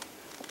told him.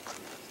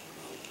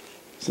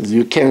 He says,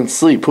 you can't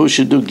sleep. Who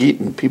should do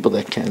gittin? People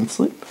that can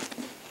sleep.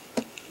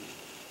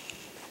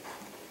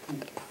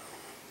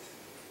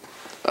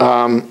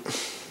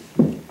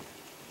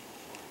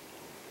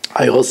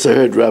 I also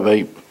heard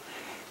Rabbi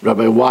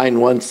Wein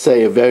once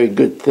say a very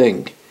good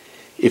thing.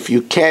 If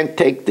you can't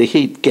take the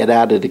heat, get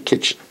out of the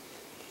kitchen.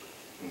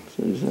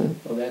 Well,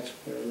 that's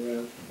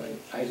where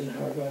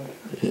Eisenhower got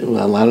it.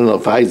 Well, I don't know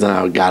if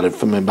Eisenhower got it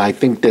from him, but I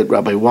think that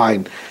Rabbi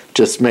Wein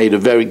just made a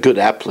very good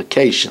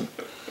application.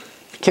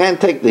 If you can't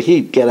take the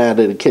heat, get out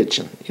of the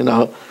kitchen. You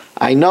know,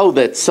 I know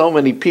that so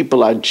many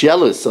people are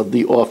jealous of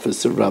the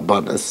office of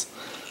Rabbanas,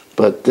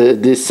 but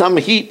there's some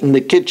heat in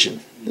the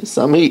kitchen. There's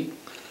some heat.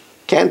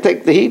 Can't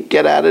take the heat,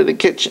 get out of the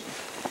kitchen.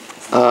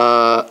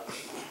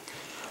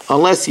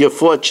 Unless you're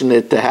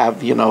fortunate to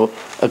have, you know,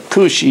 a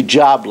cushy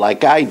job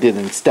like I did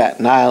in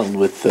Staten Island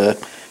with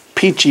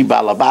peachy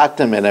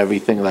balabatim and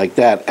everything like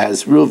that,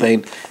 as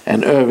Ruvain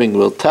and Irving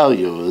will tell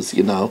you, is,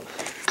 you know,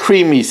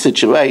 creamy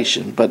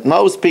situation. But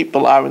most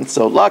people aren't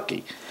so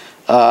lucky.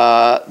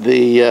 And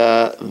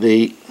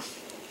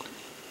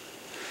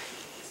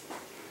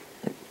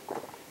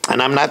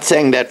I'm not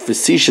saying that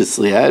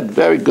facetiously. I had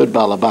very good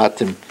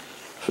balabatim.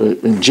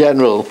 In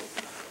general,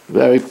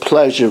 very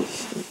pleasure.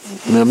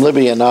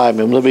 Mimlibi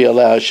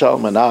Aleh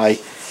Shalom and I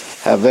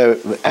have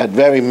had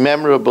very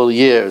memorable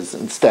years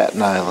in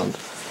Staten Island.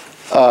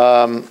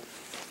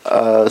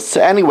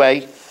 So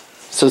anyway,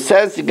 so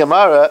says the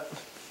Gemara,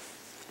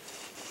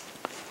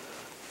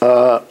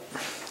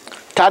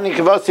 Tani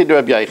Kavasi to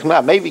Rabbi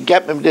Yochanan, maybe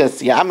get me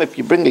this, if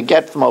you bring a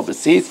get from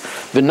overseas,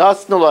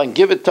 v'nosnula and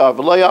give it to her,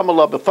 v'lo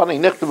yamala b'fani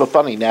nichtam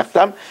b'fani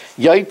nechtam,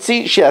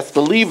 Yaitzi, she has to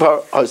leave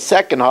her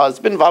second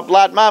husband,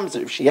 v'avlad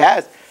mamzer. If she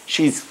has,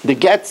 the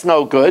get's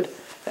no good,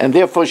 and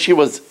therefore she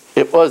was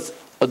it was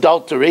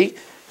adultery,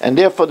 and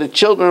therefore the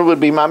children would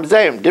be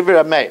mamzerim.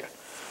 Divrei Meir.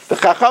 The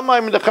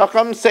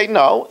Chacham say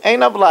no,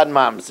 ain't avlad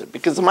mamzer,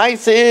 because the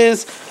ma'ase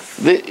is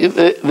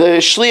the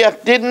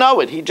shliach did know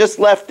it. He just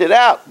left it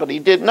out, but he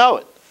did know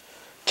it.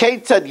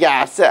 Keitzad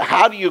yaseh,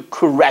 how do you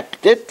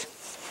correct it?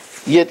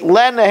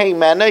 Yitlena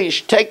heimena, you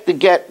should take the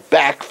get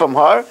back from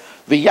her.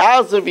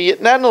 V'yalzer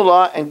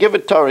v'yitnenula, and give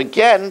it to her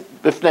again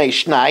b'fnei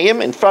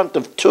shnayim, in front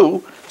of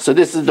two. So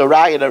this is the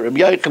raya that Rabbi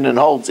Yochanan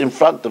holds in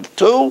front of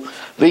two.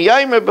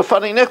 V'yomer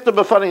b'fanei nechta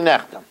b'fanei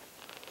nechta.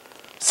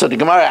 So the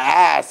Gemara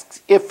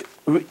asks, if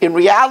in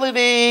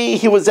reality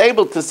he was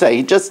able to say,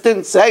 he just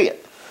didn't say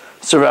it.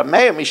 So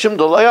Rameir mishum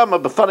d'loyama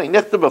b'fanei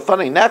nechta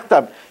b'fanei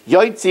nechta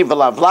yoytzi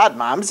v'lavlad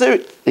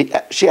mamzer.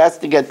 She has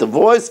to get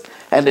divorced,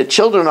 and the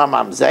children are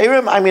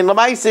mamzerim. I mean,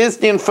 l'mais is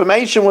the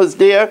information was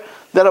there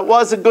that it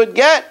was a good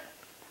get.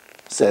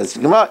 Says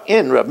Gemara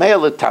in Rameir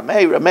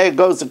l'tamei. Rameir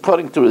goes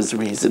according to his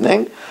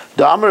reasoning.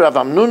 Da'amar Rav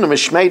Amnuna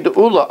mishmei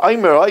de'ula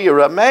omer oyer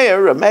Rameir.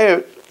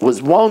 Rameir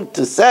was wont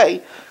to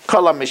say,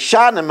 whoever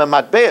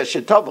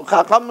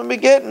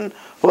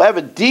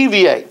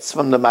deviates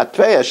from the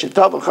matpeya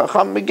shetavu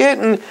chacham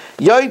begittin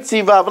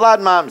yoytzi v'avlad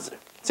mamzer.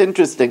 It's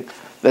interesting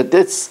that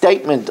this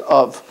statement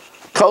of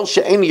kol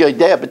she'en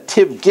yoydea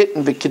b'tiv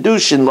gittin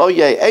v'kedushin lo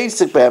yeh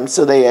esek b'hem.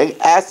 So they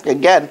ask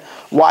again,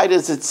 why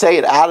does it say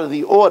it out of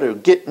the order,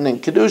 gittin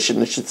and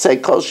kedushin? It should say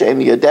kol she'en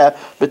yoydea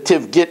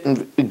b'tiv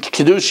gittin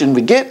kedushin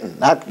v'gittin,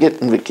 not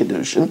gittin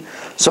v'kedushin.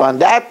 So on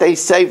that they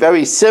say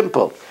very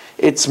simple.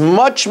 It's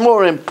much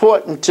more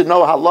important to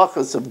know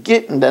halachas of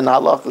gittin than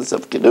halachas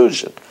of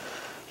kedushin,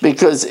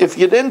 because if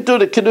you didn't do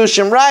the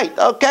kedushin right,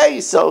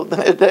 okay, so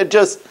they're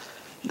just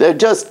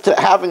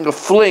having a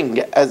fling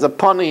as a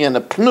punny and a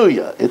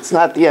pnuya. It's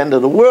not the end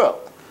of the world.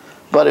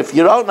 But if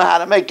you don't know how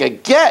to make a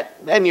get,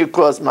 then you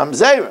cause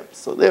mamzerim.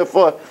 So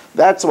therefore,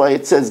 that's why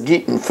it says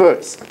gittin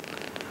first.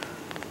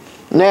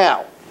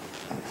 Now,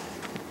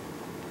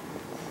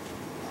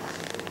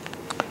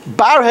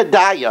 Bar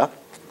Hadaya.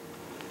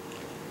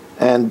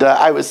 And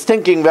I was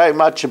thinking very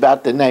much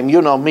about the name.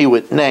 You know me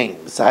with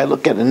names. I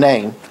look at a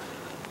name.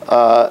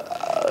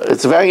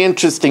 It's a very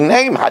interesting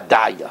name,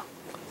 Hadaya.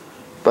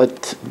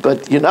 But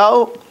you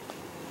know,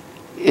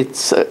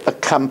 it's a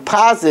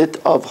composite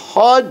of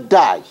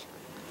Hadai.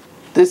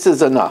 This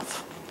is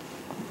enough.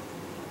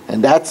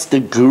 And that's the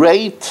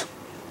great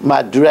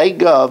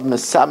Madrega of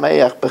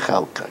Mesameach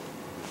Bechelkai.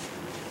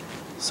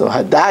 So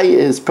Hadaya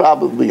is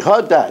probably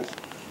Hadai.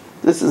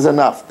 This is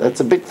enough.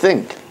 That's a big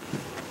thing.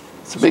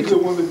 Is the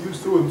one that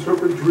used to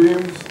interpret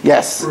dreams?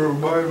 Yes. For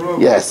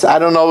yes. I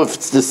don't know if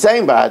it's the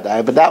same Bar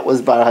Hadaya, but that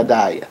was Bar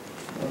Hadaya.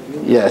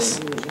 Yes.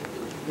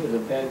 He was a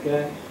bad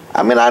guy?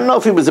 I mean, I don't know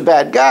if he was a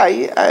bad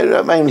guy.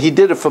 I mean, he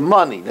did it for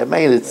money. That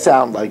made it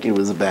sound like he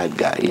was a bad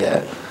guy.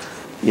 Yeah.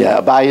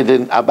 Yeah.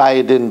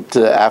 Abaye didn't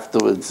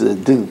afterwards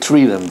didn't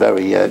treat him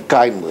very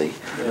kindly.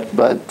 Yeah.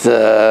 But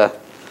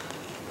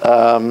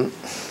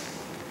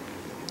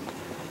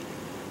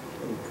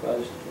It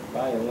caused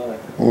Abaye a lot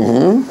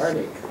of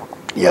heartache.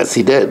 Yes,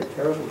 he did.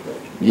 Terrible.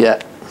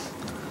 Yeah.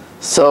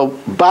 So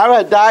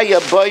Bar Hadaya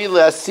boy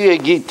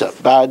l'asiyah gita.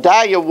 Bar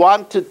Hadaya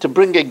wanted to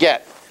bring a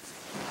get.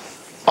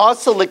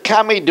 Also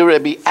lekami de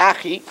Rabbi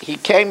Achi. He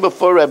came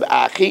before Rabbi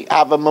Achi.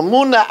 Hava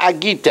mamuna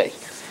agite.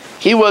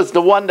 He was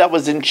the one that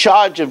was in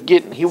charge of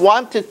Gittin. He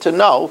wanted to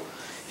know.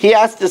 He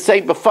has to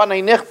say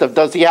b'fanei nichtav.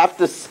 Does he have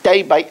to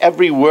stay by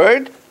every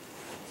word?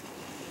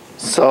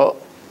 So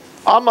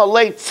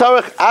amalei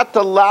tzarich ata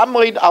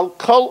lamoid al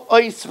kol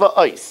ois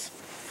va'ois.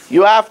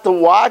 You have to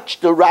watch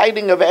the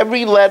writing of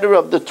every letter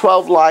of the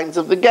 12 lines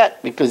of the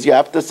get, because you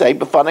have to say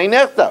b'fanei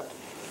nichtav.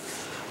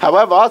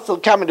 However, also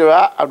coming to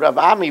Rav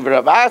Ami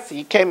Ravasi,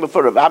 he came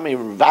before Rav Ami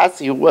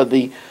Ravasi, who were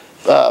the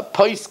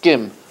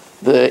poskim,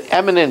 the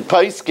eminent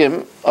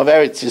poskim of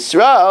Eretz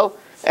Yisrael.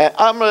 And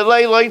Amar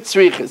lei lo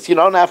tzrichas. You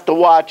don't have to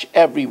watch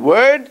every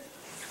word.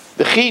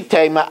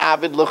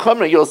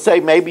 You'll say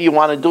maybe you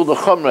want to do the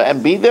chumrah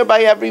and be there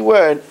by every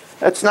word.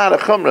 That's not a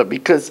chumrah,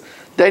 because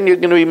then you're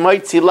going to be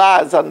moitzi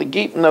laz on the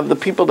gittin of the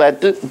people that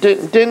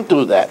didn't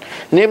do that.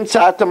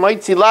 Nimtzat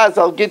moitzi laz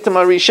al gittim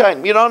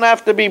arishayin. You don't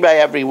have to be by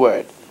every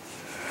word.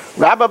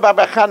 Rabbi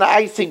Bachana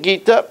Aisi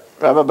Gita.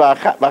 Rabbi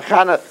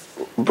Bachana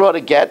brought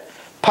a get.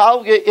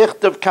 Palga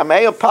ichtav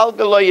kamei or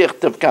palga lo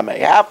ichtav kamei.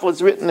 Half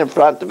was written in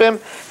front of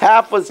him,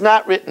 half was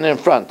not written in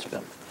front of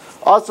him.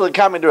 Also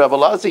coming to Rabbi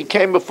Lazar, he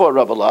came before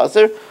Rabbi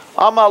Lazar.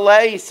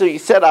 Amalei, so he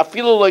said,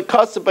 Afilu lo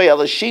kosabay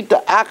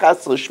alashita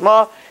achas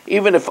lishma.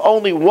 Even if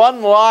only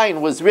one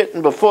line was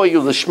written before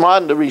you, lishma,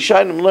 and the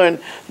Rishonim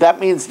learned that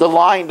means the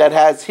line that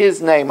has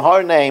his name,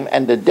 her name,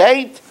 and the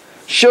date.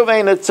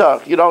 Shuvein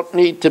etzach. You don't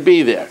need to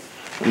be there.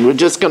 And we're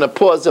just going to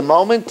pause a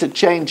moment to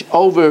change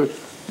over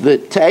the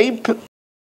tape.